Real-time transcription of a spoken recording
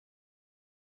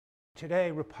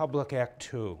Today, Republic Act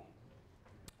 2.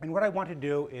 And what I want to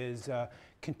do is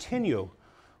continue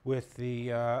with the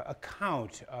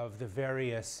account of the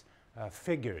various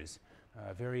figures,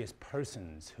 various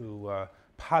persons who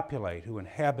populate, who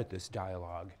inhabit this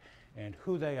dialogue, and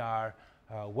who they are,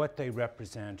 what they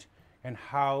represent, and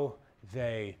how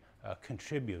they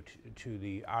contribute to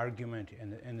the argument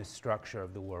and the structure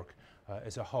of the work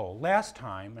as a whole. Last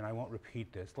time, and I won't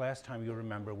repeat this, last time you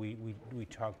remember we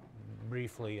talked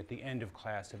briefly at the end of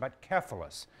class about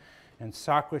Cephalus and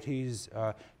Socrates'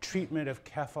 treatment of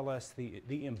Cephalus,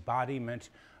 the embodiment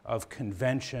of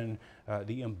convention,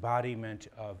 the embodiment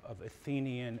of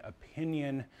Athenian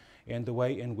opinion, and the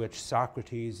way in which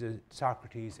Socrates,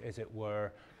 as it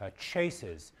were,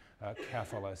 chases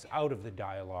Cephalus out of the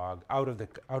dialogue, out of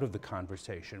the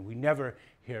conversation. We never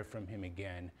hear from him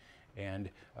again, and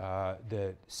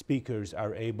the speakers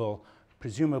are able,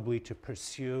 presumably, to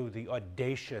pursue the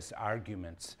audacious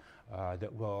arguments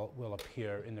that will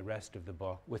appear in the rest of the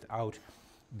book without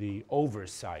the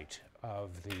oversight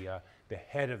of the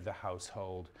head of the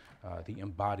household, the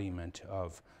embodiment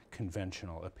of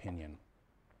conventional opinion.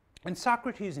 And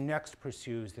Socrates next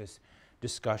pursues this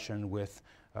discussion with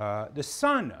the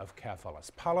son of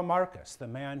Cephalus, Polemarchus, the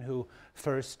man who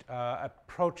first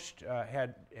approached,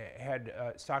 had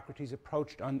Socrates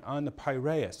approached on the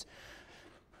Piraeus.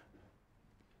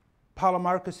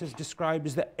 Polemarchus is described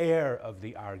as the heir of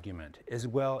the argument, as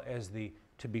well as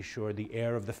to be sure, the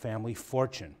heir of the family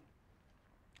fortune.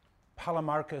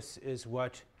 Polemarchus is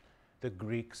what the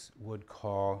Greeks would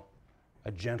call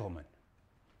a gentleman.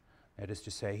 That is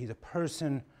to say, he's a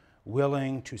person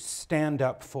willing to stand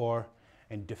up for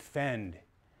and defend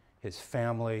his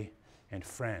family and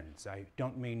friends. I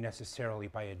don't mean necessarily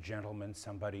by a gentleman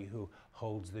somebody who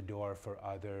holds the door for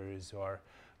others or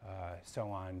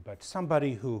so on, but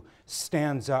somebody who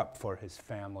stands up for his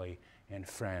family and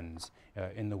friends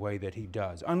in the way that he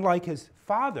does. Unlike his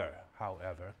father,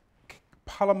 however,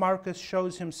 Polemarchus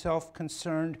shows himself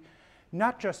concerned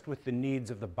not just with the needs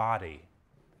of the body,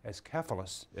 as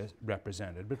Cephalus is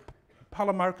represented, but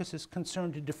Polemarchus is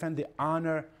concerned to defend the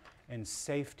honor and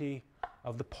safety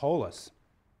of the polis.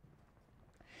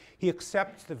 He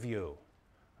accepts the view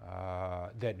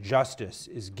that justice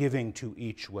is giving to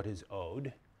each what is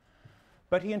owed,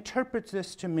 but he interprets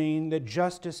this to mean that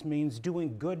justice means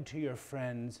doing good to your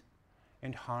friends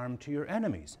and harm to your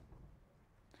enemies.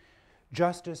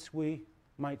 Justice, we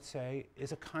might say,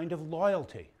 is a kind of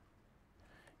loyalty.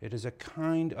 It is a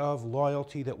kind of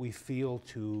loyalty that we feel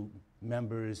to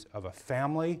members of a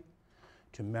family,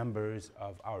 to members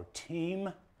of our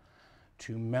team,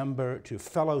 to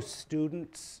fellow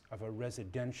students of a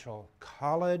residential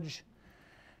college,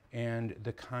 and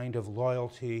the kind of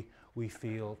loyalty we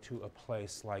feel to a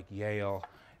place like Yale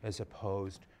as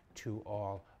opposed to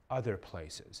all other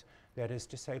places. That is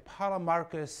to say,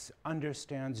 Polemarchus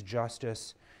understands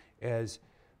justice as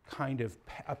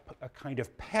a kind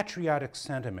of patriotic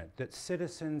sentiment that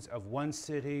citizens of one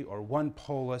city or one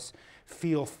polis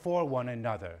feel for one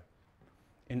another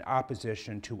in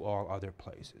opposition to all other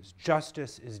places.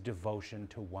 Justice is devotion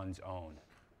to one's own,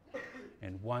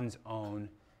 and one's own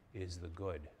is the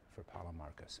good for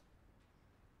Polemarchus.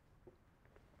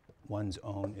 One's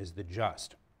own is the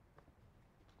just.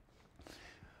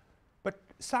 But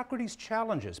Socrates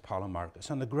challenges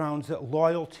Polemarchus on the grounds that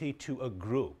loyalty to a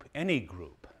group, any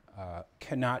group,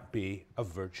 cannot be a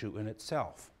virtue in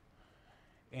itself.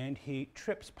 And he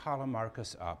trips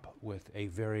Polemarchus up with a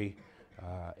very,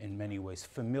 in many ways,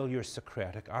 familiar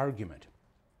Socratic argument.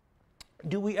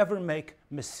 Do we ever make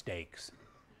mistakes?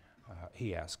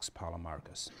 He asks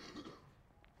Polemarchus.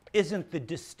 Isn't the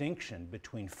distinction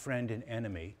between friend and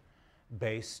enemy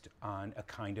based on a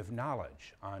kind of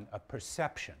knowledge, on a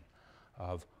perception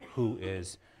of who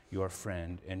is your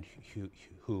friend and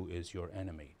who is your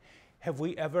enemy? Have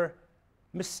we ever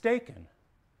mistaken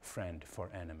friend for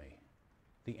enemy?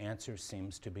 The answer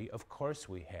seems to be, of course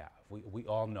we have. We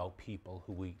all know people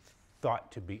who we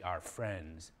thought to be our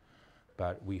friends,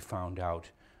 but we found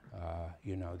out,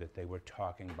 that they were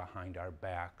talking behind our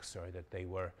backs, or that they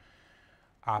were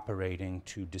operating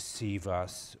to deceive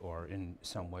us, or in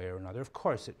some way or another. Of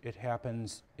course, it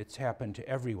happens. It's happened to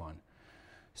everyone.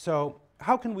 So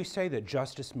how can we say that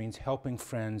justice means helping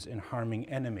friends and harming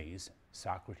enemies,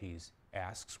 Socrates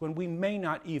asks, when we may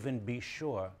not even be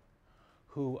sure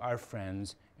who our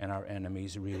friends and our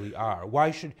enemies really are?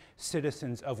 Why should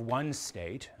citizens of one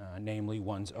state, namely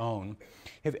one's own,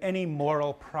 have any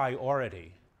moral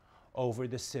priority over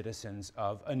the citizens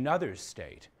of another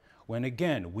state, when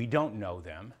again, we don't know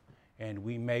them, and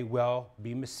we may well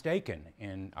be mistaken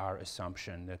in our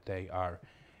assumption that they are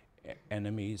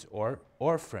enemies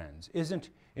or friends? Isn't,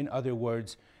 in other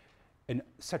words,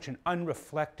 such an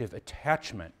unreflective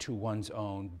attachment to one's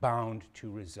own bound to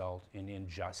result in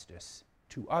injustice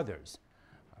to others?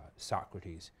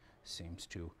 Socrates seems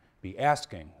to be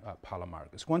asking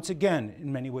Polemarchus. Once again,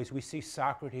 in many ways, we see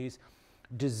Socrates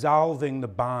dissolving the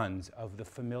bonds of the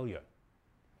familiar.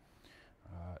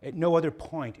 At no other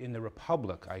point in the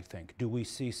Republic, I think, do we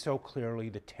see so clearly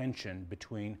the tension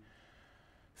between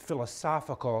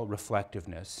philosophical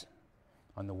reflectiveness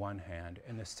on the one hand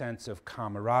and the sense of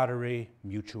camaraderie,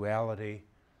 mutuality,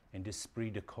 and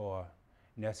esprit de corps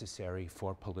necessary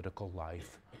for political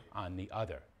life on the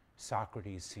other.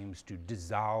 Socrates seems to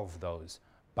dissolve those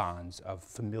bonds of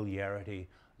familiarity,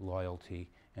 loyalty,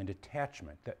 and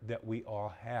attachment that we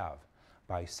all have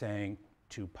by saying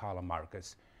to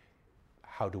Polemarchus,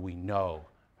 how do we know,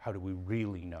 how do we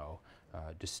really know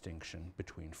distinction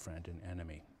between friend and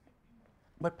enemy?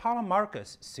 But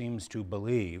Polemarchus seems to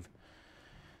believe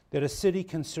that a city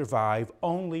can survive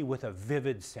only with a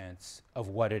vivid sense of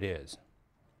what it is,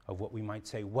 of what we might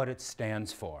say, what it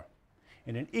stands for,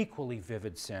 and an equally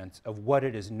vivid sense of what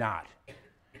it is not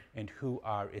and who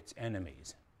are its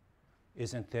enemies.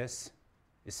 Isn't this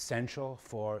essential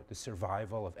for the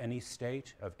survival of any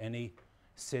state, of any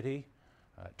city,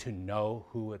 to know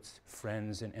who its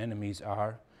friends and enemies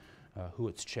are, who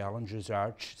its challengers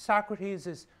are?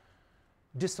 Socrates'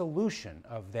 dissolution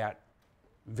of that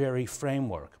very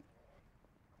framework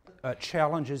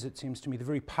challenges, it seems to me, the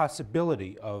very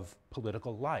possibility of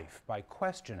political life by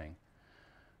questioning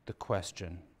the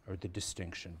question or the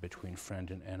distinction between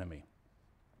friend and enemy.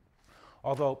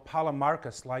 Although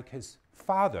Polemarchus, like his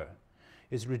father,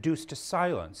 is reduced to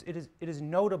silence, it is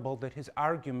notable that his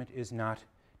argument is not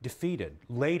defeated.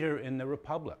 Later in the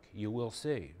Republic, you will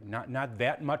see, not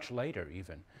that much later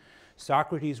even,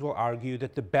 Socrates will argue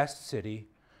that the best city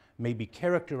may be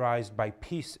characterized by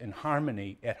peace and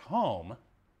harmony at home,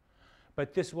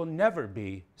 but this will never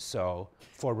be so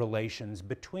for relations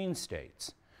between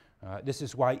states. This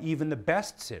is why even the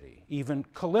best city, even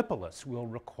Callipolis, will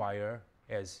require,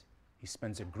 as he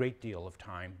spends a great deal of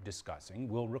time discussing,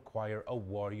 will require a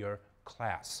warrior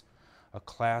class, a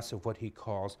class of what he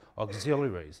calls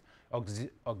auxiliaries.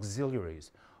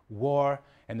 Auxiliaries. War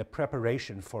and the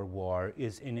preparation for war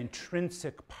is an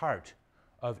intrinsic part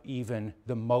of even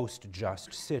the most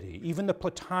just city. Even the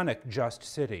Platonic just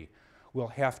city will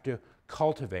have to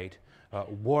cultivate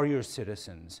warrior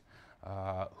citizens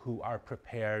who are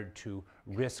prepared to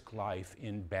risk life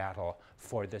in battle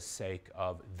for the sake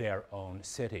of their own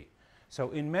city.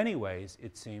 So in many ways,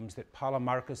 it seems that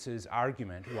Polemarchus's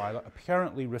argument, while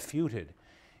apparently refuted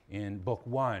in Book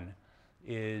 1,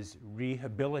 is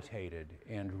rehabilitated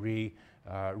and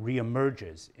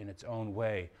reemerges in its own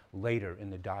way later in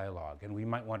the dialogue. And we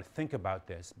might want to think about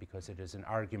this because it is an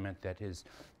argument that is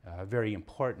very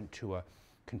important to a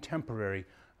contemporary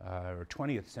or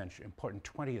 20th century, important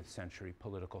 20th century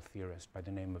political theorist by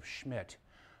the name of Schmidt,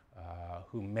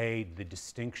 who made the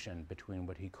distinction between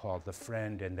what he called the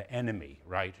friend and the enemy,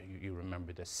 right? You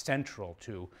remember this, central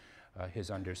to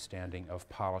his understanding of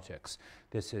politics.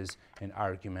 This is an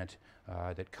argument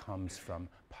that comes from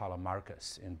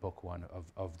Polemarchus in Book 1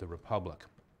 of the Republic.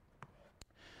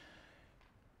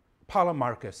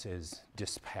 Polemarchus is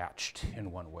dispatched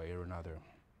in one way or another.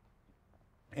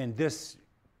 And this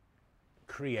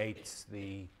creates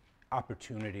the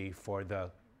opportunity for the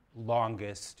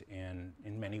longest and,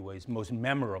 in many ways, most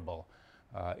memorable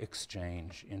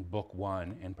exchange in Book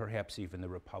 1, and perhaps even the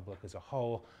Republic as a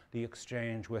whole, the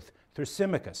exchange with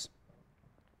Thrasymachus,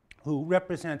 who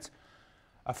represents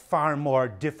a far more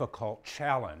difficult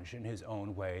challenge in his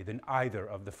own way than either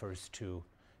of the first two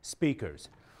speakers.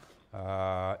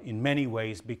 In many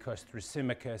ways, because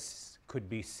Thrasymachus could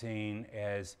be seen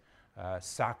as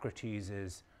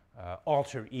Socrates'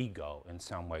 alter ego in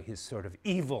some way, his sort of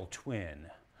evil twin.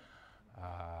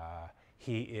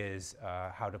 He is,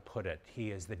 how to put it, he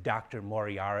is the Dr.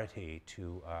 Moriarty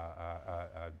to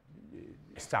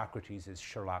Socrates'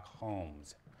 Sherlock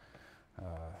Holmes,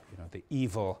 the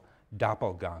evil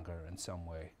doppelganger in some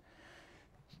way.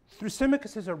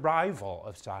 Thrasymachus is a rival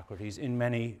of Socrates in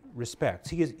many respects.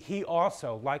 He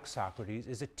also, like Socrates,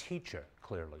 is a teacher,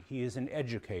 clearly. He is an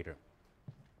educator.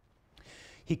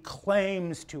 He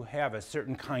claims to have a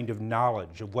certain kind of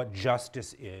knowledge of what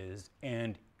justice is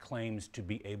and claims to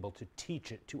be able to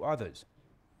teach it to others.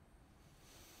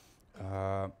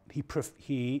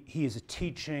 He is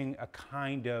teaching a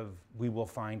kind of, we will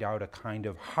find out, a kind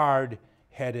of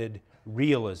hard-headed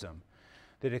realism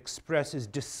that expresses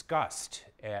disgust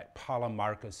at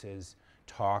Polemarchus's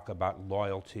talk about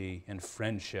loyalty and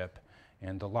friendship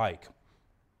and the like.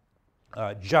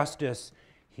 Justice,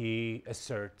 he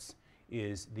asserts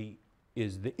is the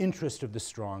interest of the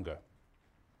stronger.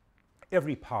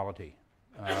 Every polity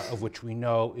of which we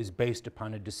know is based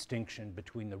upon a distinction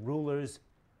between the rulers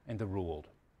and the ruled.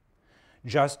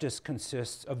 Justice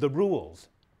consists of the rules,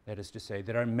 that is to say,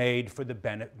 that are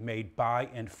made by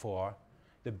and for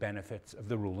the benefits of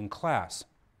the ruling class.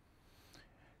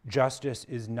 Justice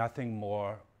is nothing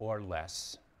more or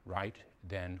less, right,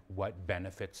 than what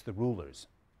benefits the rulers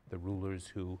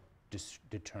who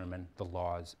determine the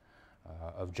laws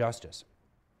of justice.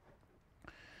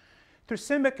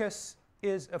 Thrasymachus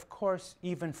is, of course,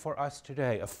 even for us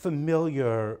today, a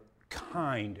familiar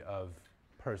kind of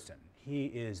person. He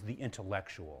is the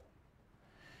intellectual.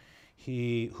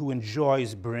 He who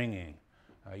enjoys bringing,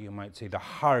 you might say, the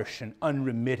harsh and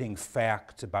unremitting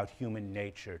facts about human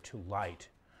nature to light,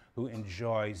 who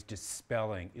enjoys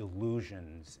dispelling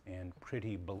illusions and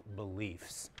pretty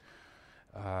beliefs.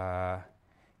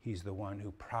 He's the one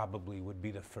who probably would be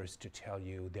the first to tell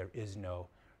you there is no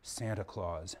Santa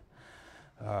Claus.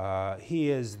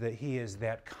 He is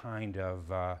that kind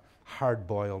of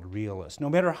hard-boiled realist.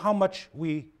 No matter how much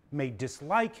we may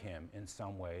dislike him in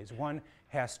some ways, one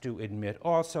has to admit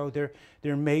also there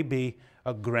may be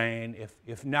a grain,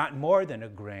 if not more than a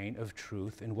grain, of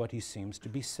truth in what he seems to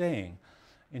be saying.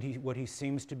 And what he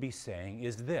seems to be saying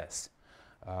is this: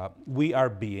 we are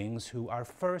beings who are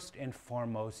first and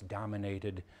foremost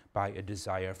dominated by a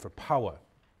desire for power.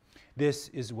 This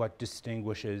is what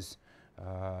distinguishes,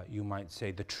 you might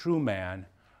say, the true man,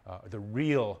 the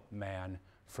real man,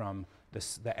 from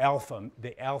the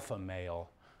alpha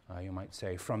male, you might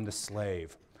say, from the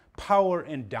slave. Power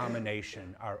and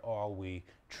domination are all we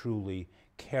truly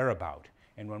care about.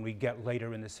 And when we get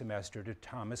later in the semester to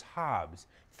Thomas Hobbes,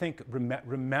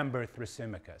 remember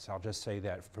Thrasymachus. I'll just say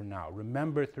that for now.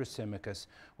 Remember Thrasymachus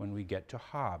when we get to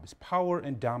Hobbes. Power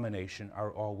and domination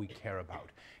are all we care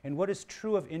about. And what is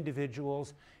true of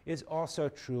individuals is also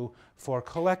true for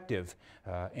collective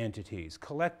entities,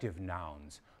 collective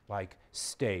nouns like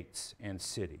states and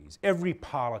cities. Every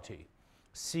polity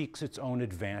seeks its own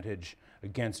advantage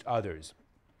against others,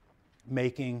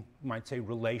 making, you might say,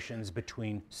 relations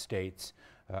between states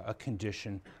a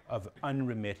condition of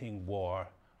unremitting war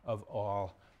of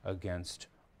all against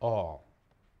all.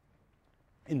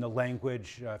 In the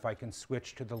language, if I can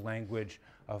switch to the language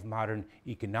of modern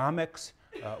economics,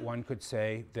 one could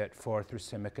say that for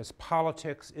Thrasymachus,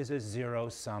 politics is a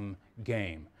zero-sum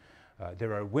game.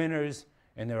 There are winners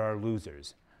and there are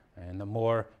losers. And the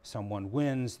more someone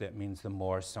wins, that means the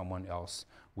more someone else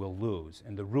will lose.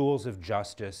 And the rules of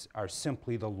justice are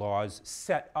simply the laws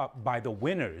set up by the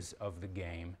winners of the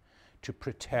game to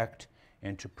protect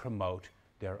and to promote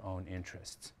their own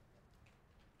interests.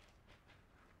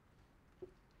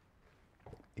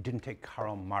 It didn't take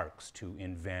Karl Marx to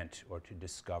invent or to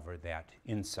discover that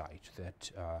insight,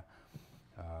 that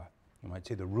you might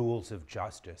say the rules of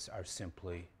justice are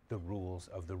simply the rules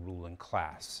of the ruling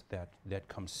class. That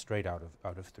comes straight out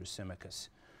of Thrasymachus,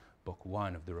 Book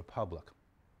 1 of the Republic.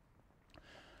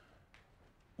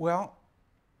 Well,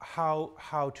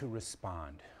 how to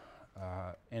respond?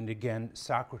 And again,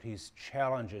 Socrates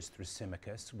challenges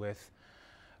Thrasymachus with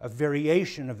a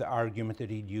variation of the argument that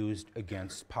he'd used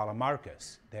against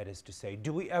Polemarchus. That is to say,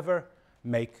 do we ever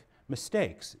make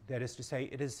mistakes? That is to say,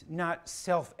 it is not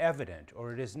self-evident,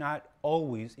 or it is not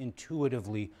always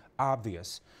intuitively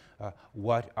obvious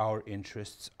what our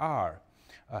interests are.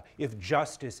 If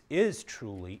justice is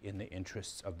truly in the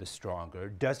interests of the stronger,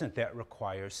 doesn't that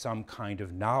require some kind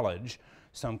of knowledge,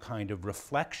 some kind of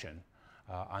reflection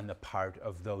on the part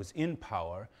of those in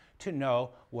power to know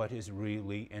what is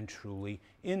really and truly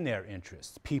in their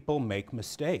interests? People make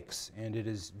mistakes, and it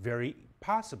is very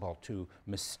possible to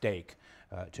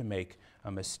make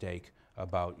a mistake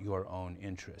about your own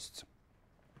interests.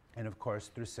 And of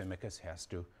course, Thrasymachus has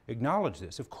to acknowledge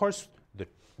this. Of course, the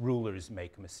rulers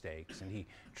make mistakes, and he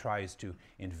tries to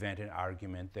invent an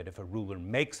argument that if a ruler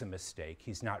makes a mistake,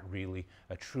 he's not really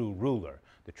a true ruler.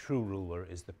 The true ruler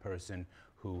is the person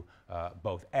who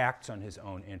both acts on his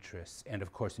own interests and,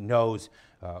 of course, knows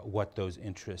what those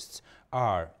interests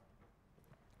are.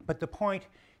 But the point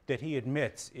that he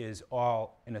admits is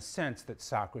all, in a sense, that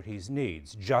Socrates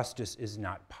needs. Justice is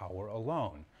not power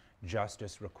alone.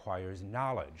 Justice requires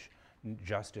knowledge.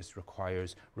 Justice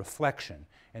requires reflection.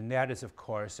 And that is, of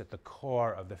course, at the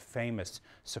core of the famous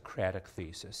Socratic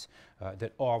thesis,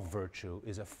 that all virtue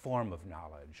is a form of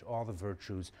knowledge. All the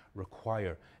virtues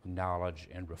require knowledge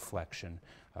and reflection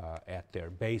at their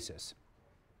basis.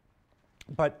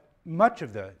 But much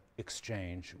of the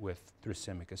exchange with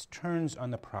Thrasymachus turns on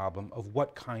the problem of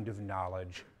what kind of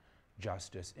knowledge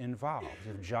justice involves.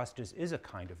 If justice is a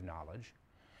kind of knowledge,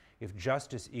 if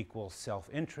justice equals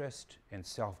self-interest and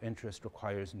self-interest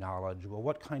requires knowledge, well,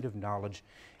 what kind of knowledge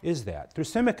is that?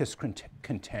 Thrasymachus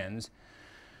contends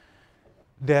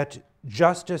that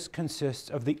justice consists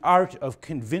of the art of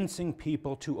convincing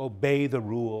people to obey the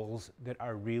rules that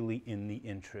are really in the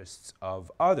interests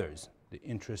of others, the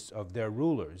interests of their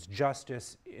rulers.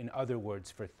 Justice, in other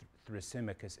words, for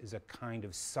Thrasymachus, is a kind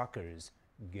of sucker's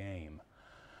game,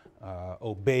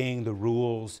 obeying the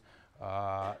rules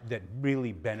that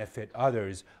really benefit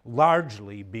others,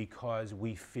 largely because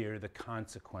we fear the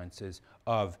consequences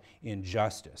of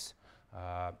injustice.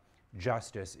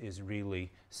 Justice is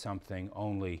really something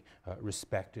only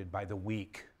respected by the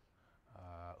weak,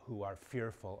 who are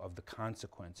fearful of the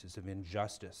consequences of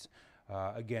injustice.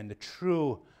 Again, the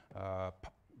true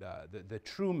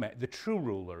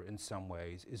ruler, in some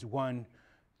ways, is one,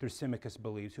 Thrasymachus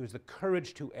believes, who has the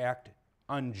courage to act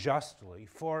unjustly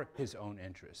for his own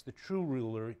interests. The true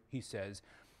ruler, he says,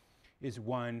 is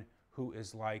one who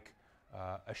is like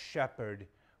a shepherd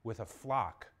with a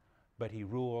flock, but he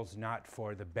rules not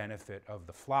for the benefit of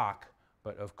the flock,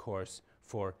 but of course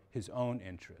for his own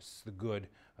interests, the good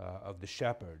of the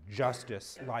shepherd.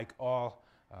 Justice, like all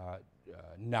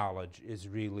knowledge, is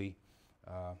really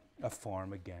a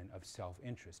form, again, of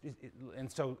self-interest.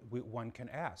 And so one can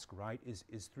ask, right, is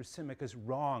Thrasymachus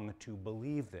wrong to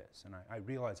believe this? And I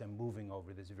realize I'm moving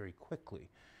over this very quickly,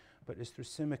 but is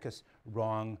Thrasymachus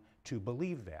wrong to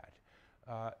believe that?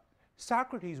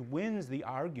 Socrates wins the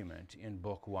argument in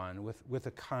Book 1 with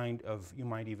a kind of, you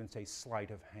might even say,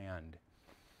 sleight of hand.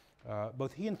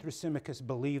 Both he and Thrasymachus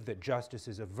believe that justice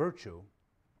is a virtue,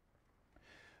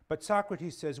 but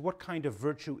Socrates says, what kind of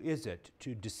virtue is it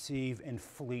to deceive and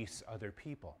fleece other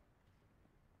people?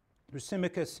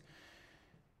 Thrasymachus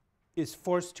is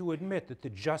forced to admit that the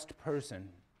just person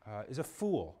is a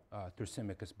fool,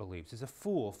 Thrasymachus believes, is a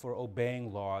fool for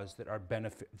obeying laws that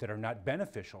are not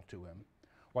beneficial to him,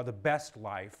 while the best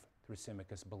life,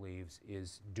 Thrasymachus believes,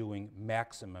 is doing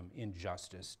maximum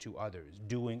injustice to others,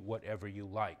 doing whatever you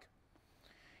like.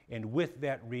 And with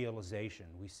that realization,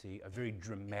 we see a very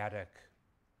dramatic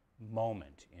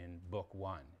moment in Book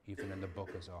 1, even in the book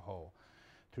as a whole.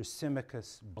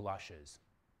 Thrasymachus blushes.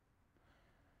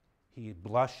 He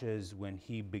blushes when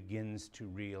he begins to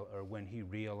when he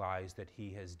realizes that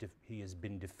he has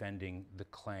been defending the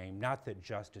claim, not that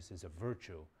justice is a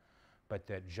virtue, but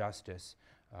that justice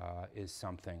is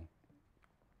something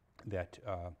that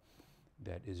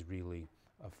is really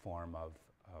a form of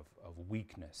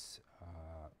weakness.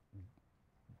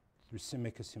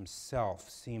 Thrasymachus himself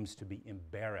seems to be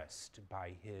embarrassed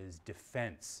by his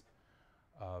defense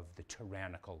of the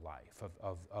tyrannical life,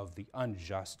 of the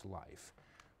unjust life.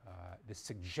 The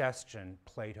suggestion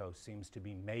Plato seems to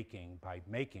be making by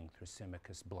making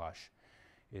Thrasymachus blush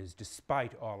is,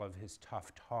 despite all of his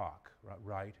tough talk,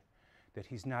 right, that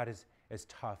he's not as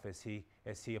tough as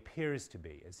he appears to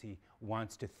be, as he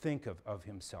wants to think of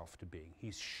himself to be.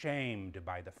 He's shamed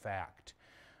by the fact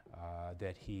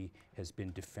that he has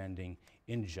been defending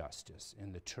injustice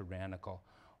in the tyrannical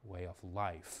way of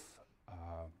life.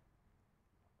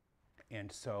 And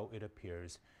so it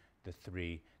appears the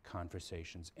three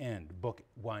conversations end. Book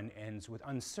 1 ends with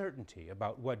uncertainty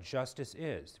about what justice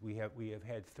is. We have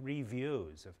had three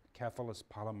views of Cephalus,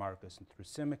 Polemarchus, and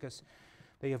Thrasymachus.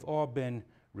 They have all been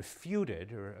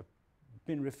refuted,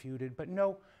 but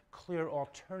no clear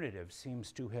alternative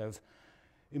seems to have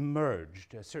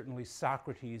emerged. Certainly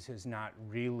Socrates has not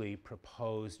really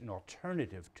proposed an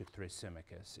alternative to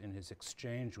Thrasymachus in his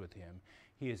exchange with him.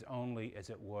 He has only, as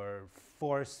it were,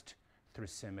 forced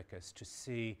Thrasymachus to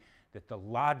see that the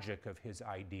logic of his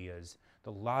ideas,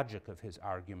 the logic of his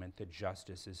argument that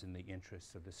justice is in the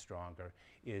interests of the stronger,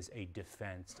 is a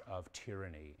defense of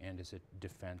tyranny and is a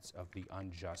defense of the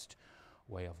unjust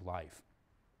way of life.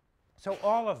 So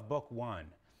all of Book 1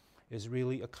 is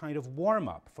really a kind of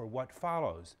warm-up for what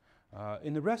follows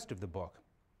in the rest of the book.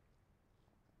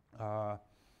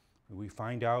 We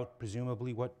find out,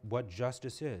 presumably, what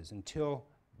justice is. Until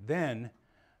then,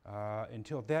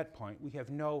 until that point, we have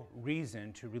no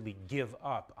reason to really give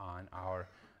up on our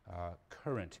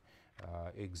current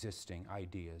existing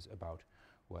ideas about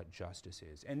what justice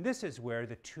is. And this is where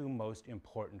the two most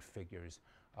important figures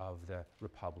of the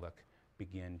Republic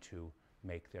begin to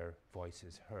make their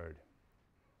voices heard.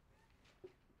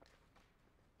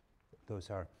 Those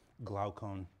are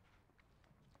Glaucon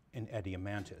and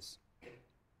Adeimantus.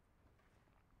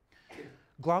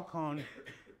 Glaucon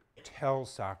tells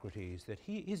Socrates that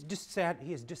he is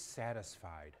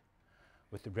dissatisfied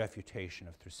with the refutation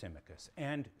of Thrasymachus,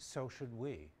 and so should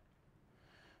we.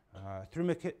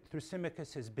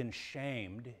 Thrasymachus has been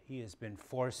shamed. He has been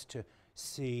forced to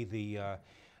see the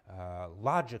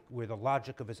where the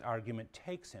logic of his argument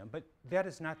takes him, but that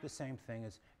is not the same thing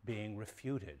as being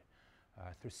refuted.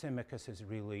 Thrasymachus is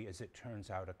really, as it turns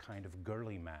out, a kind of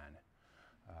girly man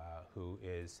who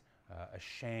is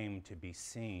ashamed to be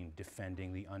seen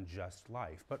defending the unjust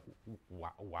life. But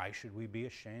why should we be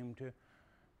ashamed to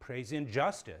praise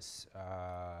injustice?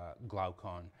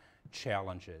 Glaucon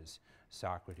challenges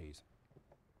Socrates.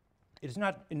 It is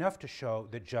not enough to show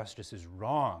that justice is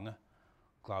wrong,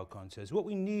 Glaucon says. What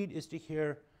we need is to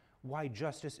hear why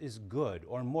justice is good,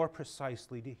 or more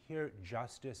precisely, to hear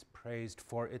justice praised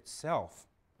for itself.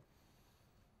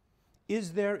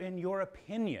 Is there, in your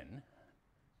opinion,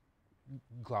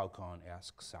 Glaucon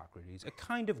asks Socrates, a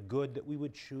kind of good that we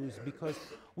would choose because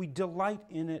we delight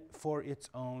in it for its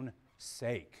own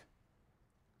sake?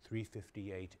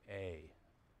 358a.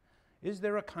 Is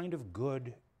there a kind of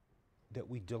good that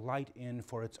we delight in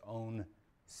for its own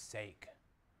sake?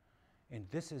 And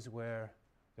this is where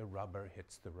the rubber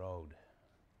hits the road.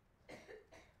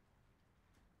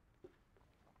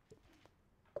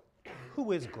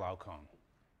 Who is Glaucon?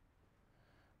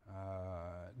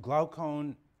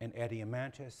 Glaucon and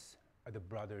Adeimantus are the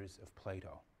brothers of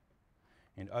Plato.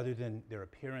 And other than their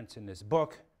appearance in this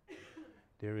book,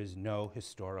 there is no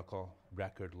historical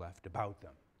record left about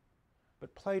them.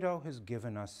 But Plato has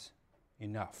given us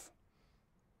enough.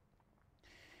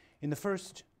 In the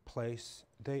first place,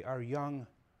 they are young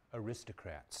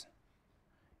aristocrats,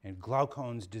 and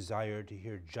Glaucon's desire to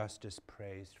hear justice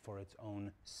praised for its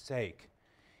own sake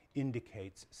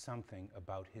indicates something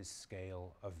about his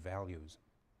scale of values.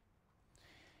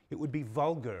 It would be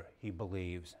vulgar, he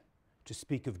believes, to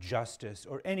speak of justice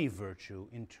or any virtue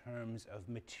in terms of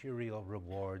material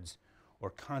rewards or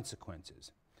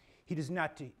consequences. He does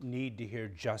not need to hear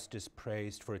justice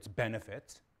praised for its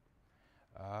benefits.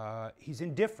 He's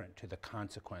indifferent to the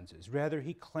consequences. Rather,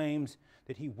 he claims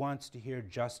that he wants to hear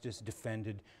justice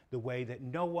defended the way that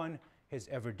no one has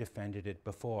ever defended it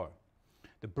before.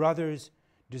 The brothers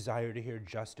desire to hear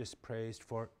justice praised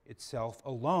for itself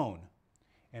alone,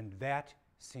 and that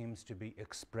seems to be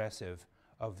expressive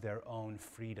of their own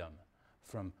freedom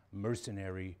from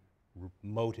mercenary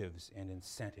motives and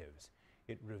incentives.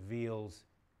 It reveals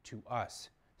to us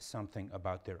something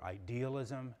about their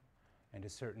idealism and a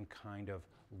certain kind of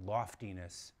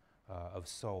loftiness of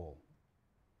soul.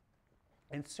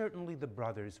 And certainly the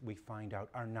brothers, we find out,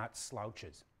 are not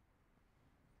slouches.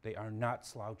 They are not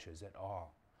slouches at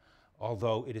all.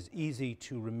 Although it is easy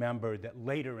to remember that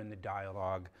later in the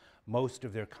dialogue, most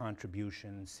of their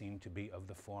contributions seem to be of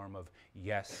the form of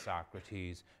yes,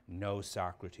 Socrates, no,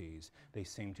 Socrates. They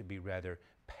seem to be rather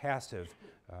passive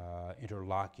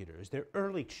interlocutors. Their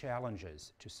early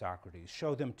challenges to Socrates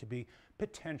show them to be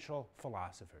potential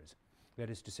philosophers. That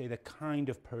is to say, the kind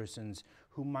of persons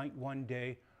who might one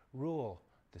day rule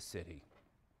the city.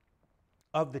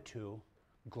 Of the two,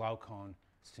 Glaucon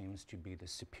seems to be the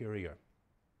superior.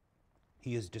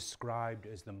 He is described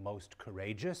as the most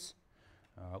courageous,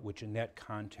 which in that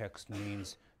context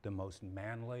means the most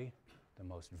manly, the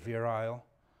most virile.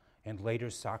 And later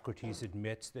Socrates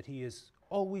admits that he has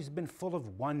always been full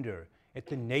of wonder at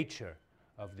the nature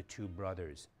of the two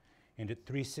brothers. And at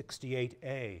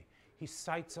 368a, he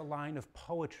cites a line of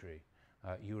poetry,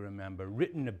 you remember,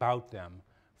 written about them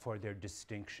for their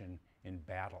distinction in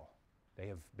battle. They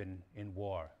have been in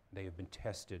war. They have been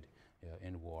tested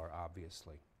in war,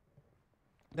 obviously.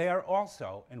 They are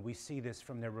also, and we see this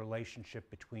from their relationship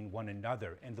between one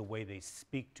another and the way they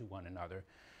speak to one another,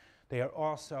 they are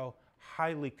also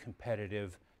highly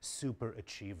competitive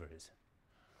superachievers,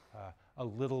 a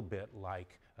little bit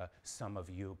like some of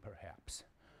you, perhaps.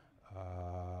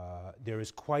 There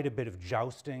is quite a bit of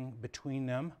jousting between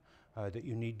them that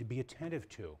you need to be attentive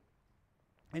to.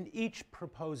 And each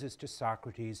proposes to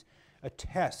Socrates a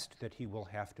test that he will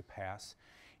have to pass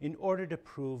in order to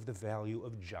prove the value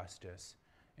of justice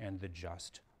and the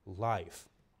just life.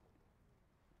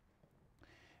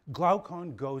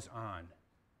 Glaucon goes on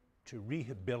to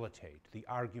rehabilitate the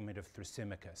argument of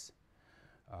Thrasymachus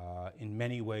in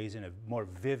many ways, in a more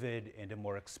vivid and a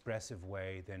more expressive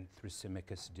way than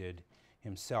Thrasymachus did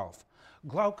himself.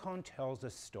 Glaucon tells a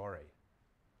story,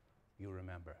 you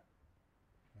remember.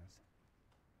 Yes.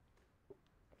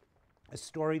 A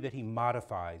story that he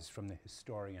modifies from the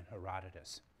historian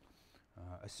Herodotus,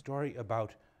 a story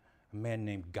about a man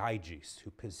named Gyges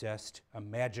who possessed a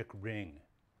magic ring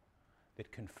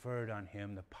that conferred on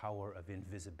him the power of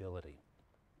invisibility.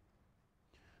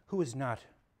 Who has not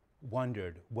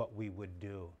wondered what we would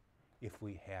do if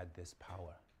we had this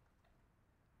power?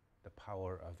 The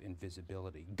power of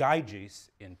invisibility. Gyges,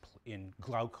 in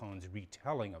Glaucon's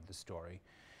retelling of the story,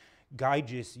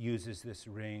 Gyges uses this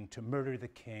ring to murder the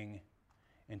king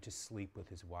and to sleep with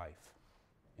his wife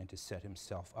and to set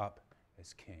himself up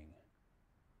as king.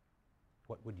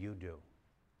 What would you do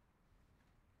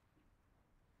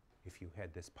if you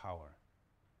had this power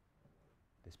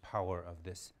of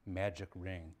this magic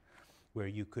ring where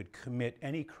you could commit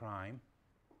any crime,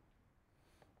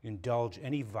 indulge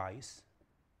any vice,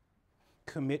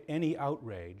 commit any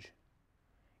outrage,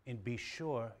 and be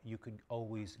sure you could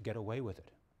always get away with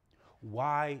it?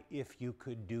 Why, if you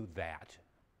could do that,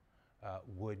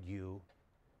 would you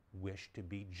wish to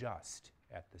be just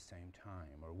at the same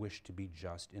time, or wish to be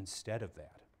just instead of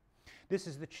that? This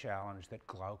is the challenge that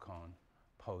Glaucon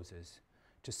poses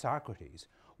to Socrates.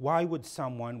 Why would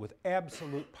someone with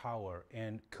absolute power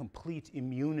and complete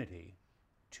immunity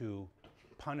to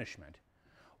punishment,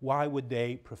 why would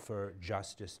they prefer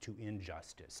justice to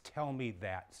injustice? Tell me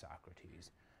that,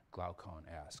 Socrates, Glaucon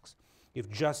asks. If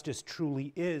justice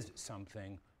truly is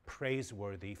something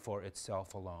praiseworthy for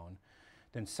itself alone,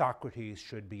 then Socrates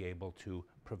should be able to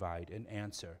provide an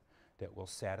answer that will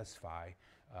satisfy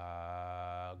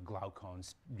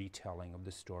Glaucon's retelling of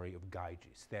the story of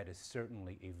Gyges. That is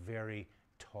certainly a very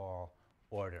tall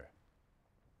order.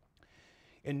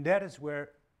 And that is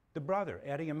where the brother,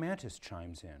 Adeimantus,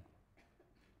 chimes in.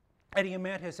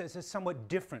 Adeimantus has a somewhat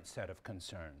different set of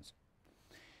concerns.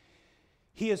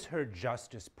 He has heard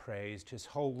justice praised his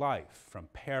whole life from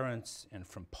parents and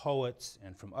from poets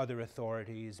and from other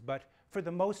authorities, but for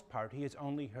the most part he has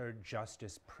only heard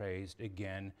justice praised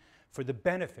again for the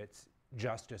benefits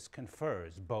justice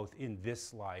confers, both in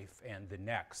this life and the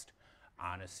next.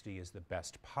 Honesty is the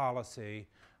best policy.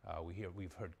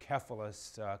 We've heard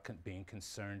Cephalus being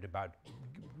concerned about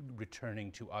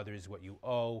returning to others what you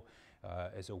owe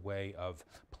as a way of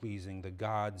pleasing the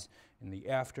gods in the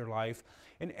afterlife.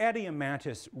 And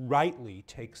Adeimantus rightly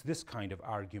takes this kind of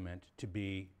argument to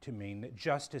mean that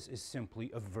justice is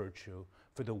simply a virtue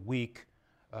for the weak,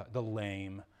 the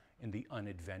lame, and the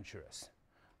unadventurous,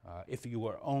 if you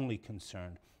are only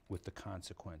concerned with the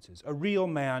consequences. A real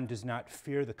man does not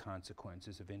fear the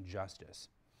consequences of injustice.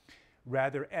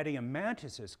 Rather,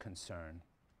 Adeimantus's concern,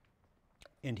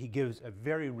 and he gives a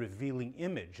very revealing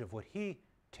image of what he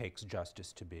takes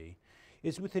justice to be,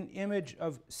 is with an image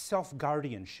of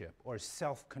self-guardianship or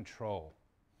self-control.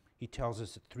 He tells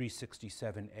us at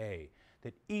 367a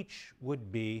that each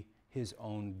would be his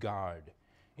own guard.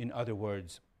 In other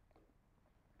words,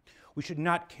 we should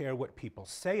not care what people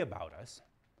say about us,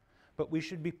 but we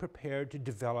should be prepared to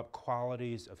develop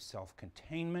qualities of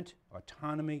self-containment,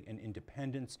 autonomy, and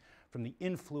independence from the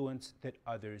influence that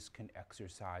others can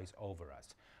exercise over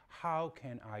us. How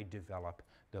can I develop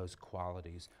those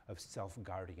qualities of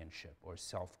self-guardianship or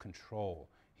self-control,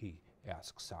 he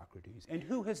asks Socrates. And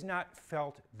who has not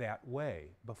felt that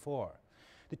way before?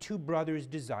 The two brothers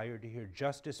desire to hear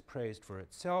justice praised for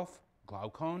itself,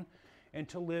 Glaucon, and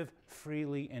to live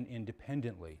freely and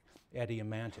independently,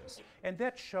 Adeimantus. And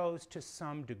that shows to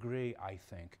some degree, I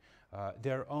think,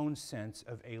 their own sense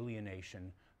of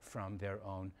alienation from their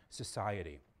own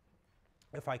society.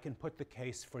 If I can put the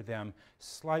case for them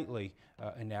slightly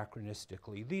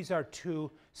anachronistically, these are two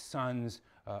sons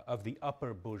of the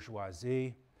upper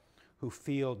bourgeoisie who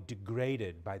feel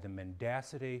degraded by the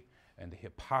mendacity and the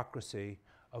hypocrisy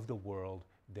of the world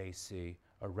they see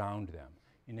around them.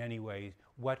 In any way,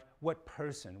 what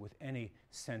person with any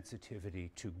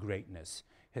sensitivity to greatness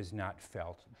has not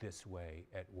felt this way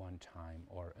at one time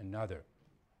or another?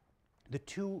 The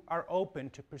two are open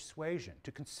to persuasion,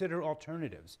 to consider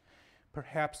alternatives,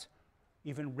 perhaps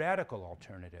even radical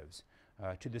alternatives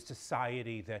to the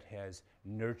society that has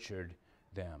nurtured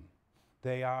them.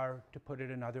 They are, to put it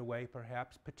another way,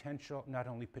 perhaps not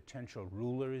only potential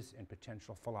rulers and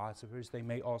potential philosophers, they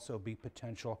may also be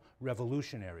potential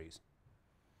revolutionaries.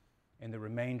 And the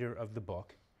remainder of the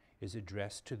book is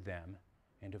addressed to them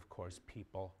and, of course,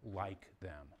 people like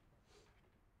them.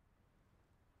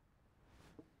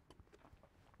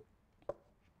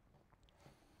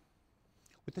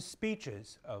 With the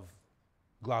speeches of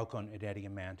Glaucon and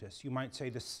Adeimantus, you might say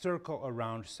the circle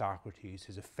around Socrates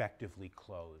is effectively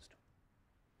closed.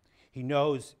 He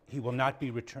knows he will not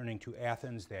be returning to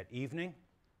Athens that evening,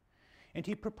 and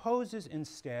he proposes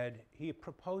instead,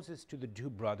 to the two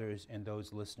brothers and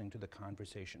those listening to the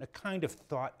conversation, a kind of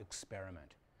thought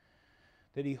experiment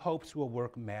that he hopes will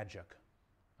work magic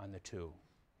on the two.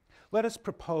 Let us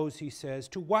propose, he says,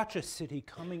 to watch a city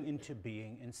coming into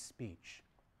being in speech.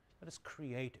 Let us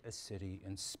create a city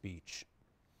in speech.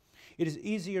 It is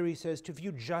easier, he says, to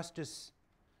view justice,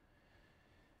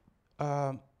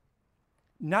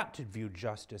 not to view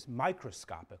justice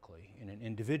microscopically in an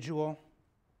individual,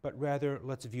 but rather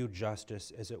let's view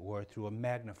justice, as it were, through a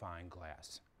magnifying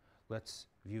glass. Let's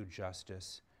view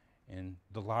justice in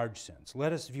the large sense.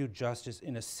 Let us view justice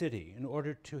in a city in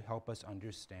order to help us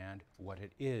understand what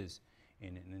it is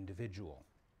in an individual.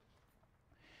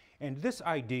 And this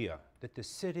idea that the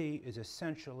city is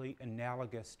essentially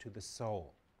analogous to the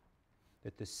soul,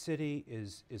 that the city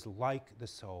is like the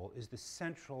soul, is the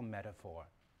central metaphor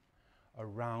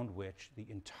around which the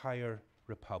entire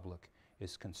republic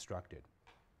is constructed.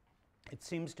 It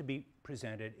seems to be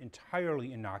presented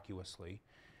entirely innocuously.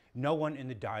 No one in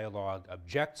the dialogue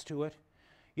objects to it,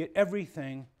 yet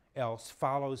everything else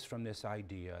follows from this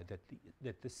idea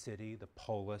that the city, the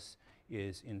polis,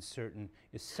 is in certain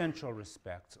essential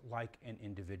respects like an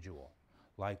individual,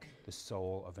 like the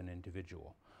soul of an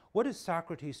individual. What is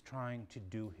Socrates trying to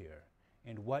do here?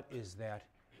 And what is that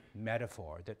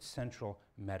metaphor, that central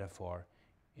metaphor?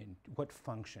 In what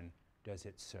function does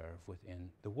it serve within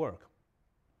the work?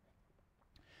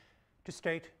 To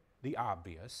state the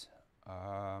obvious,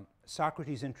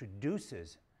 Socrates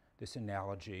introduces this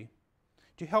analogy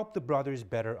to help the brothers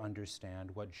better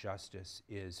understand what justice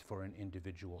is for an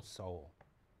individual soul.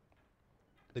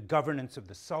 The governance of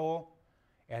the soul,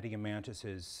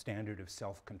 Adeimantus' standard of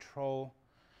self-control,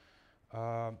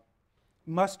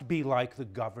 must be like the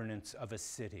governance of a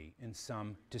city in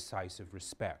some decisive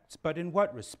respects. But in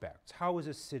what respects? How is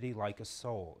a city like a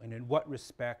soul? And in what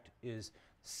respect is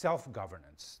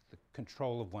self-governance, the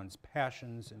control of one's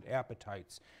passions and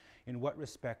appetites, in what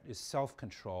respect is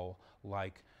self-control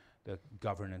like the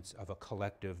governance of a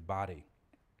collective body?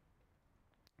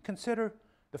 Consider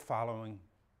the following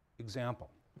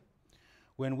example.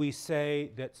 When we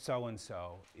say that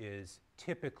so-and-so is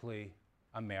typically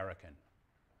American,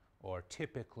 or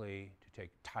typically, to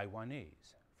take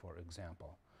Taiwanese, for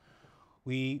example,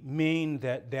 we mean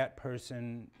that that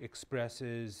person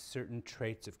expresses certain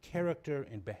traits of character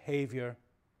and behavior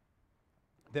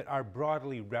that are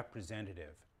broadly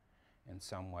representative in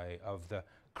some way of the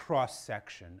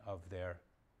cross-section of their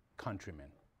countrymen.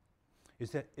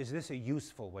 Is this a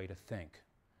useful way to think?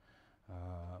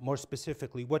 More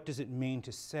specifically, what does it mean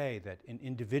to say that an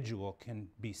individual can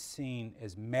be seen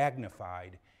as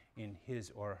magnified in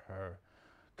his or her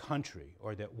country,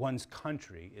 or that one's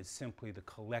country is simply the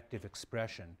collective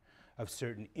expression of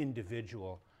certain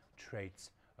individual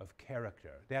traits of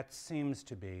character? That seems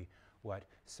to be what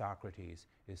Socrates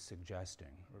is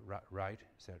suggesting, right?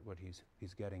 Is that what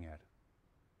he's getting at?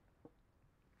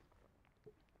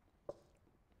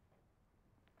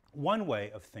 One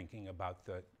way of thinking about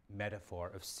the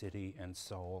metaphor of city and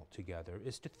soul together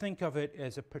is to think of it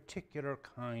as a particular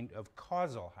kind of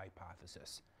causal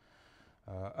hypothesis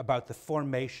about the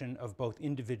formation of both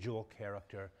individual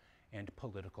character and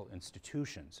political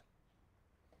institutions.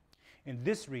 And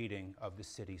this reading of the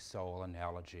city-soul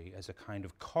analogy as a kind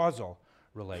of causal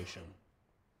relation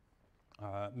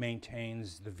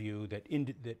maintains the view that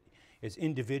as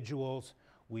individuals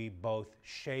we both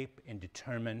shape and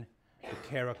determine the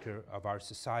character of our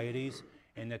societies,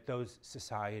 and that those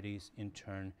societies in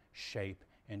turn shape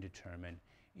and determine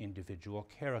individual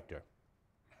character.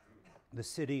 The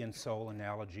city and soul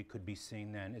analogy could be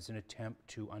seen then as an attempt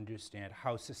to understand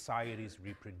how societies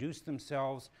reproduce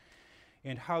themselves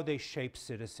and how they shape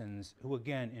citizens who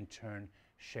again in turn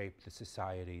shape the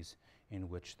societies in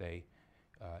which they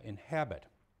inhabit.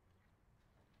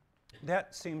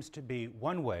 That seems to be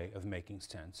one way of making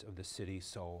sense of the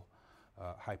city-soul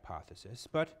hypothesis,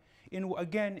 but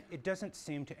again, it doesn't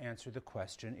seem to answer the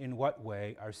question, in what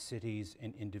way are cities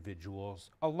and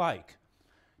individuals alike?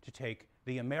 To take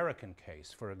the American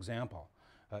case, for example,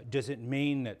 does it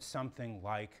mean that something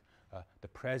like the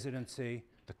presidency,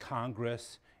 the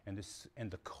Congress, and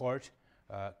the court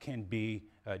can be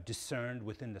discerned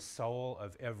within the soul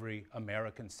of every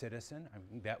American citizen? I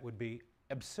mean, that would be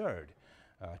absurd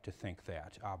to think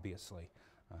that, obviously.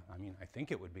 I mean, I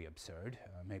think it would be absurd.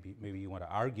 Maybe you want to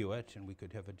argue it and we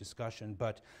could have a discussion,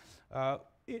 but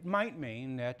it might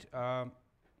mean that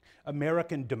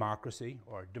American democracy,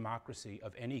 or democracy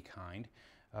of any kind,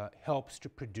 helps to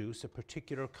produce a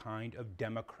particular kind of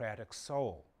democratic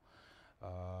soul.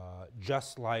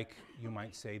 Just like, you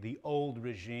might say, the old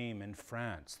regime in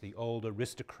France, the old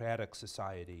aristocratic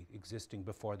society existing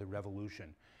before the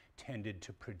Revolution, tended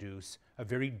to produce a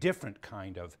very different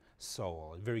kind of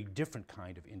soul, a very different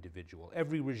kind of individual.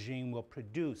 Every regime will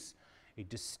produce a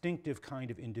distinctive kind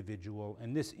of individual,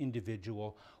 and this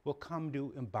individual will come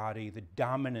to embody the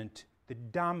dominant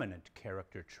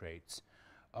character traits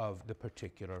of the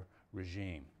particular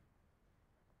regime.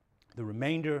 The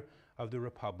remainder of the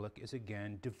Republic is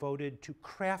again devoted to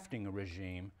crafting a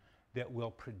regime that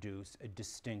will produce a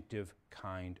distinctive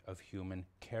kind of human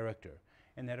character.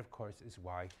 And that, of course, is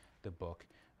why the book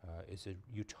is a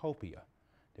utopia.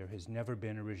 There has never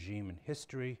been a regime in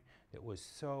history that was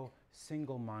so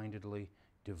single-mindedly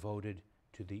devoted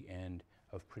to the end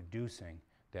of producing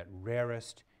that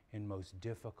rarest and most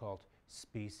difficult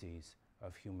species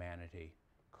of humanity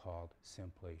called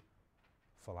simply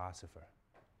philosopher.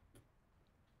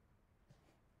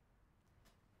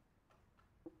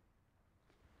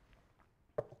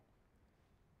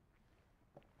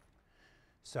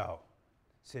 So,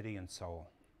 city and soul.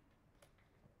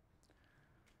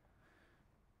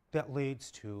 That leads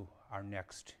to our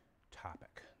next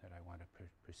topic that I want to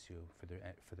pursue for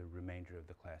the remainder of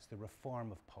the class, the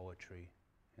reform of poetry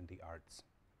and the arts.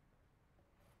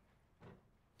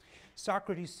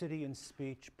 Socrates' city and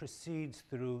speech proceeds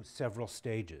through several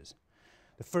stages.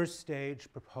 The first stage,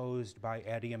 proposed by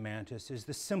Adeimantus, is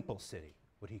the simple city,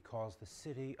 what he calls the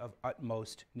city of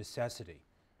utmost necessity.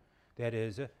 That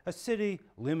is, a city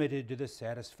limited to the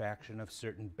satisfaction of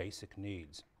certain basic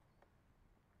needs.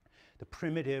 The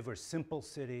primitive or simple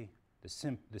city,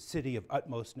 the city of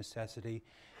utmost necessity,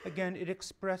 again, it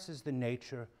expresses the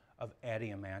nature of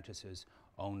Adeimantus's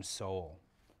own soul.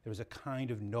 There's a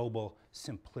kind of noble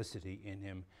simplicity in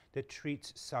him that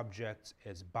treats subjects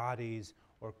as bodies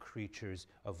or creatures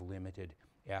of limited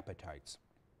appetites.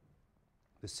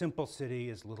 The simple city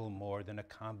is little more than a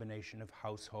combination of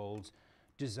households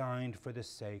designed for the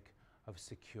sake of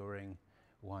securing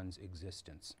one's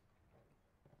existence.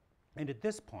 And at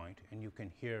this point, and you can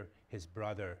hear his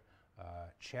brother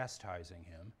chastising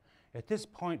him, at this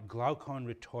point Glaucon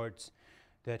retorts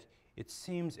that it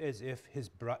seems as if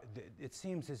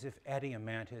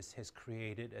Adeimantus has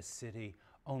created a city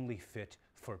only fit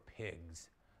for pigs,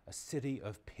 a city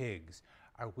of pigs.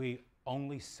 Are we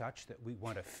only such that we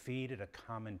want to feed at a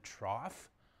common trough?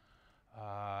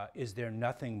 Is there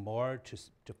nothing more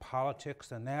to politics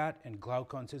than that? And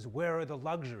Glaucon says, where are the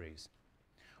luxuries?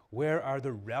 Where are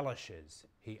the relishes,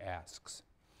 he asks.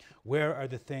 Where are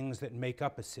the things that make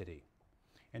up a city?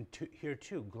 And here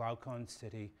too, Glaucon's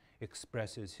city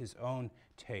expresses his own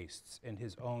tastes and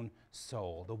his own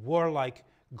soul. The warlike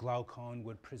Glaucon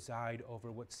would preside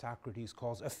over what Socrates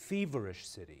calls a feverish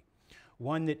city,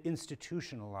 one that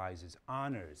institutionalizes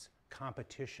honors,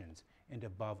 competitions, and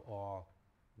above all,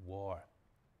 war.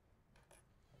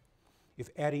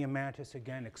 If Adeimantus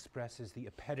again expresses the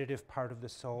appetitive part of the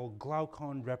soul,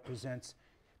 Glaucon represents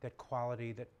that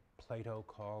quality that Plato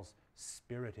calls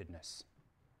spiritedness,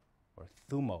 or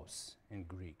thumos in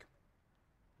Greek.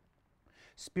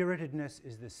 Spiritedness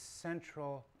is the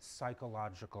central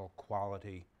psychological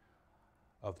quality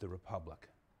of the Republic.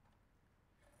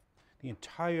 The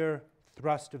entire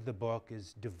thrust of the book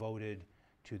is devoted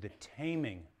to the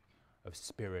taming of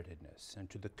spiritedness and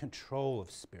to the control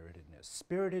of spiritedness.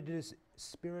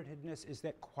 Spiritedness is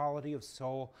that quality of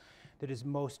soul that is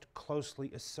most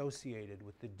closely associated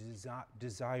with the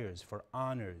desires for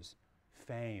honors,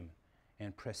 fame,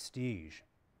 and prestige.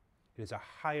 It is a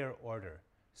higher order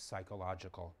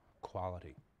psychological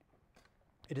quality.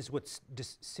 It is what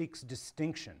seeks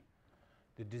distinction,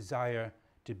 the desire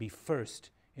to be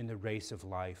first in the race of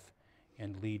life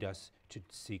and lead us to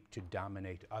seek to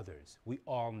dominate others. We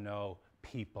all know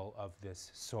people of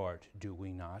this sort, do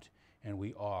we not? And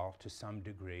we all, to some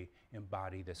degree,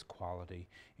 embody this quality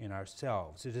in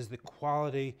ourselves. It is the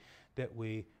quality that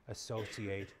we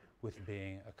associate with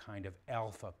being a kind of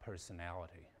alpha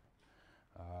personality.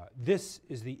 This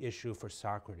is the issue for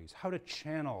Socrates, how to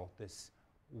channel this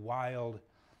wild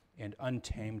and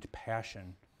untamed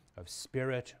passion of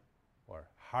spirit or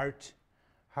heart,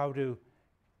 how to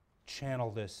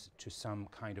channel this to some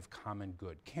kind of common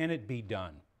good. Can it be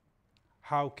done?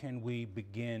 How can we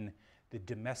begin the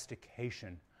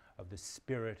domestication of the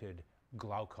spirited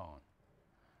Glaucon?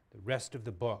 The rest of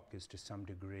the book is to some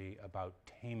degree about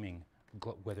taming,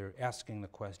 asking the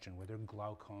question whether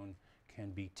Glaucon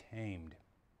can be tamed.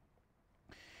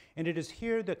 And it is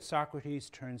here that Socrates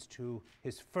turns to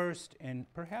his first and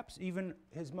perhaps even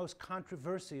his most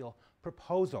controversial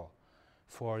proposal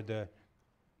for the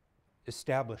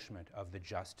establishment of the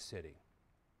just city.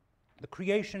 The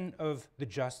creation of the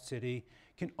just city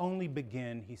can only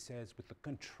begin, he says, with the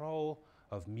control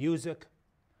of music,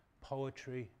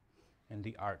 poetry, and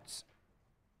the arts.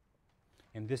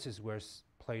 And this is where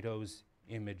Plato's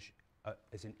image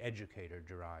as an educator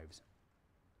derives.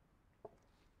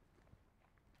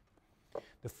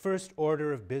 The first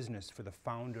order of business for the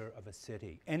founder of a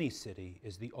city, any city,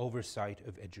 is the oversight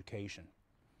of education.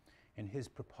 And his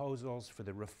proposals for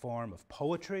the reform of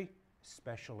poetry,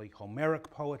 especially Homeric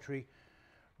poetry,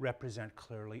 represent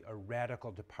clearly a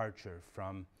radical departure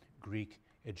from Greek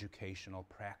educational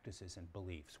practices and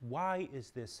beliefs. Why is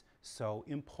this so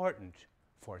important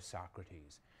for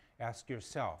Socrates? Ask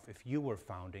yourself, if you were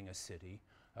founding a city,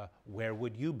 where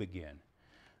would you begin?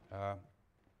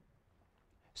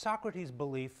 Socrates'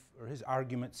 belief, or his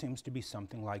argument, seems to be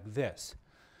something like this.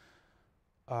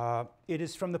 It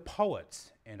is from the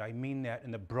poets, and I mean that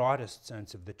in the broadest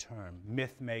sense of the term,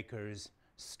 myth makers,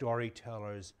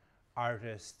 storytellers,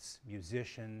 artists,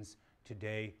 musicians.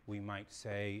 Today we might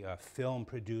say film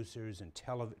producers and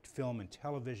film and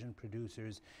television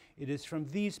producers. It is from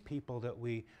these people that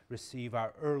we receive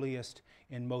our earliest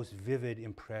and most vivid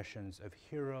impressions of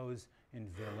heroes and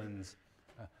villains,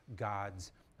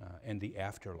 gods, and the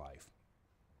afterlife.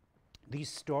 These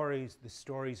stories, the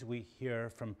stories we hear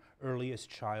from earliest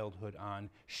childhood on,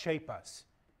 shape us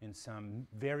in some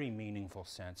very meaningful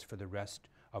sense for the rest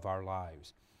of our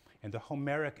lives. And the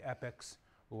Homeric epics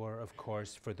were, of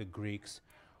course, for the Greeks,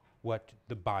 what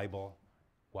the Bible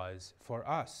was for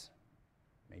us,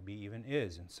 maybe even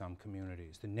is in some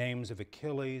communities. The names of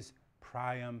Achilles,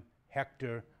 Priam,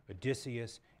 Hector,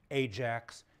 Odysseus,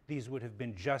 Ajax, these would have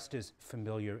been just as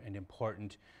familiar and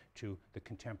important to the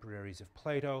contemporaries of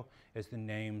Plato as the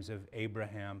names of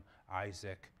Abraham,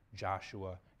 Isaac,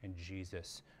 Joshua, and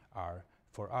Jesus are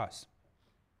for us.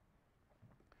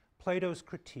 Plato's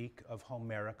critique of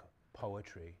Homeric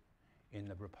poetry in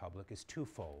the Republic is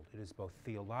twofold. It is both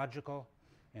theological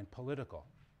and political.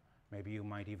 Maybe you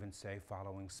might even say,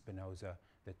 following Spinoza,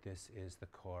 that this is the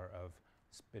core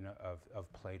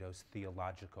of Plato's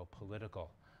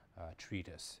theological-political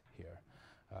treatise here.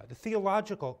 The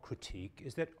theological critique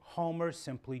is that Homer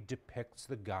simply depicts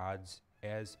the gods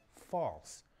as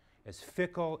false, as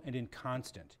fickle and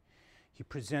inconstant. He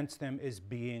presents them as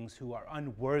beings who are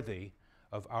unworthy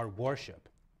of our worship.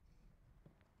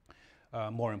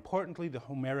 More importantly, the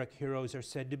Homeric heroes are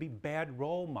said to be bad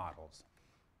role models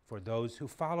for those who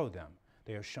follow them.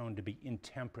 They are shown to be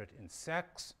intemperate in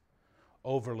sex,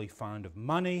 overly fond of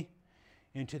money,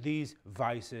 and to these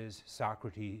vices,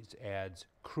 Socrates adds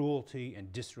cruelty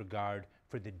and disregard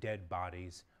for the dead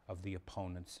bodies of the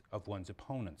opponents, of one's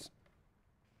opponents.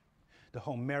 The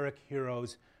Homeric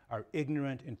heroes are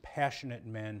ignorant and passionate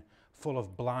men full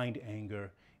of blind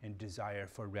anger and desire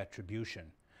for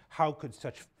retribution. How could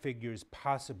such figures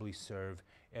possibly serve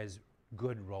as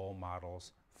good role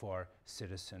models for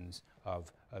citizens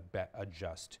of a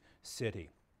just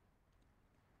city?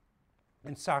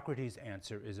 And Socrates'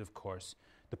 answer is, of course,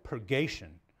 the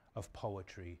purgation of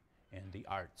poetry and the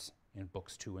arts in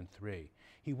books 2 and 3.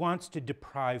 He wants to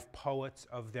deprive poets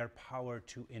of their power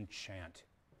to enchant.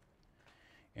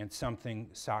 And something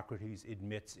Socrates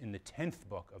admits in the 10th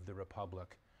book of the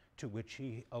Republic, to which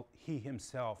he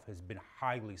himself has been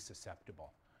highly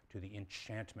susceptible to the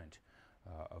enchantment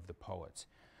of the poets.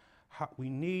 We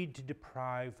need to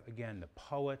deprive, again, the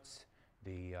poets,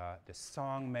 the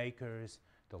song makers,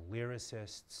 the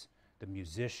lyricists, the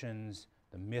musicians,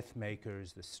 the myth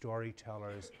makers, the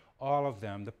storytellers, all of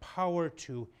them, the power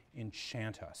to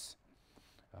enchant us.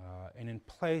 And in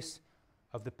place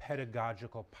of the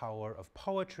pedagogical power of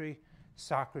poetry,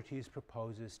 Socrates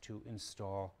proposes to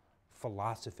install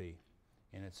philosophy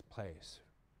in its place.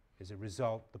 As a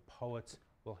result, the poets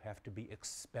will have to be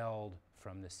expelled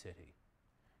from the city.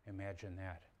 Imagine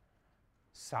that.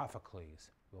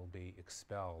 Sophocles will be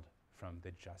expelled from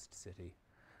the just city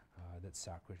that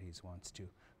Socrates wants to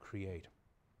create.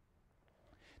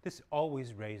 This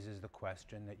always raises the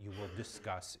question that you will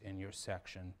discuss in your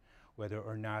section, whether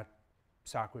or not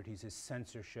Socrates'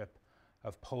 censorship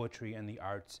of poetry and the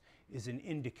arts is an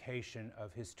indication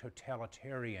of his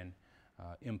totalitarian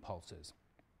impulses.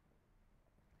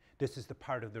 This is the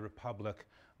part of the Republic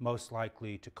most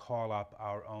likely to call up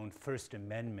our own First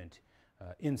Amendment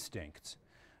instincts.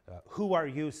 Who are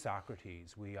you,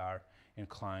 Socrates? We are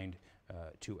inclined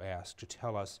to ask, to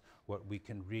tell us what we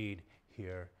can read,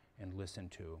 hear, and listen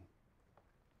to.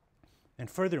 And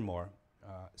furthermore,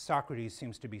 Socrates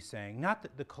seems to be saying not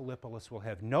that the Callipolis will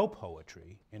have no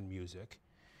poetry and music,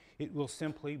 it will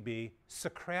simply be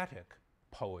Socratic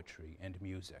poetry and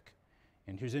music.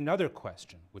 And here's another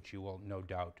question which you will no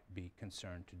doubt be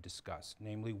concerned to discuss,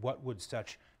 namely, what would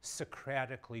such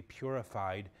Socratically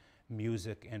purified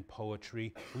music and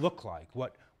poetry look like?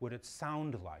 What would it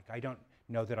sound like? I don't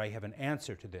know that I have an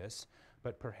answer to this,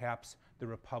 but perhaps the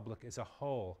Republic as a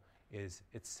whole is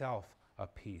itself a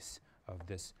piece of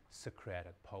this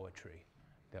Socratic poetry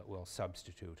that will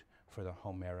substitute for the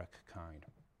Homeric kind.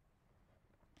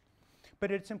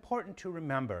 But it's important to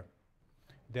remember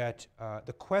that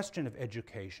the question of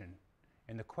education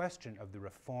and the question of the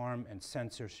reform and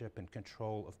censorship and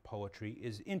control of poetry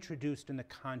is introduced in the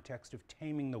context of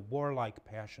taming the warlike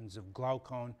passions of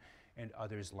Glaucon and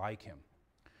others like him.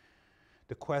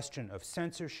 The question of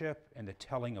censorship and the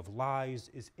telling of lies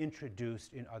is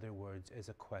introduced, in other words, as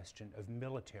a question of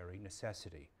military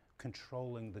necessity,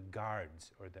 controlling the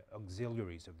guards or the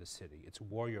auxiliaries of the city, its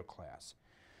warrior class.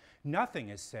 Nothing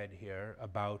is said here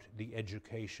about the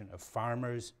education of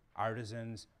farmers,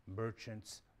 artisans,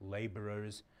 merchants,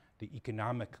 laborers, the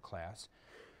economic class.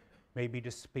 Maybe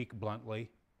to speak bluntly,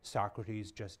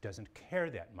 Socrates just doesn't care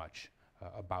that much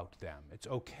about them. It's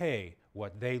okay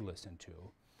what they listen to.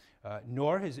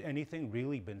 Nor has anything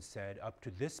really been said up to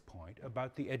this point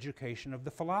about the education of the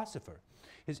philosopher.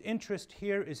 His interest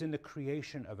here is in the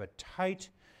creation of a tight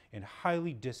and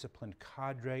highly disciplined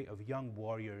cadre of young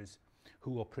warriors who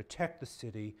will protect the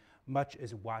city much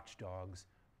as watchdogs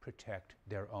protect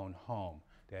their own home.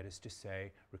 That is to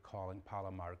say, recalling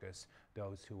Polemarchus,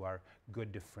 those who are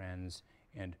good to friends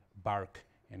and bark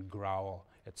and growl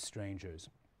at strangers.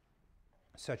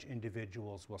 Such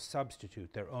individuals will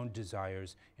substitute their own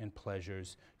desires and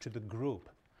pleasures to the group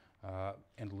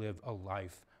and live a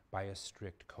life by a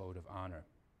strict code of honor.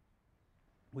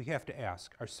 We have to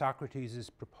ask, are Socrates'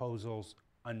 proposals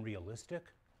unrealistic?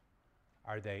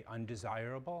 Are they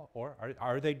undesirable, or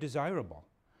are they desirable?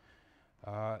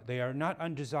 They are not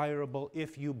undesirable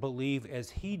if you believe, as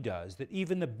he does, that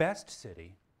even the best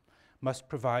city must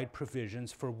provide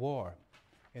provisions for war,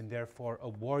 and therefore a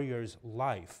warrior's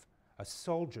life, a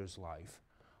soldier's life,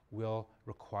 will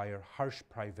require harsh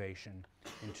privation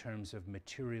in terms of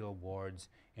material rewards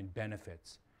and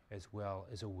benefits, as well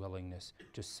as a willingness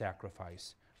to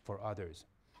sacrifice for others.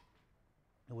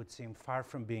 It would seem far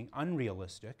from being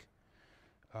unrealistic.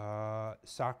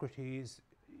 Socrates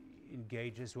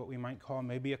engages what we might call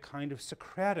maybe a kind of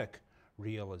Socratic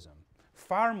realism.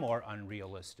 Far more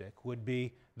unrealistic would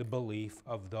be the belief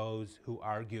of those who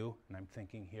argue, and I'm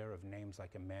thinking here of names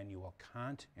like Immanuel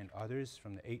Kant and others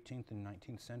from the 18th and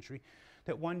 19th century,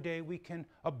 that one day we can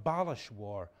abolish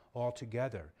war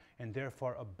altogether and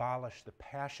therefore abolish the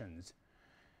passions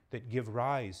that give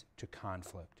rise to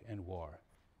conflict and war.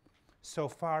 So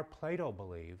far, Plato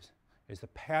believes, as the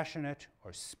passionate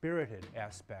or spirited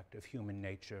aspect of human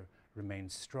nature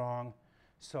remains strong,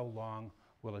 so long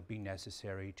will it be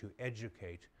necessary to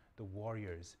educate the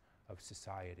warriors of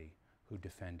society who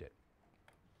defend it.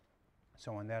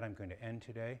 So on that, I'm going to end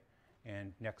today,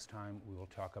 and next time we will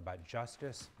talk about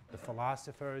justice, the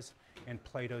philosophers, and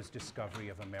Plato's discovery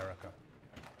of America.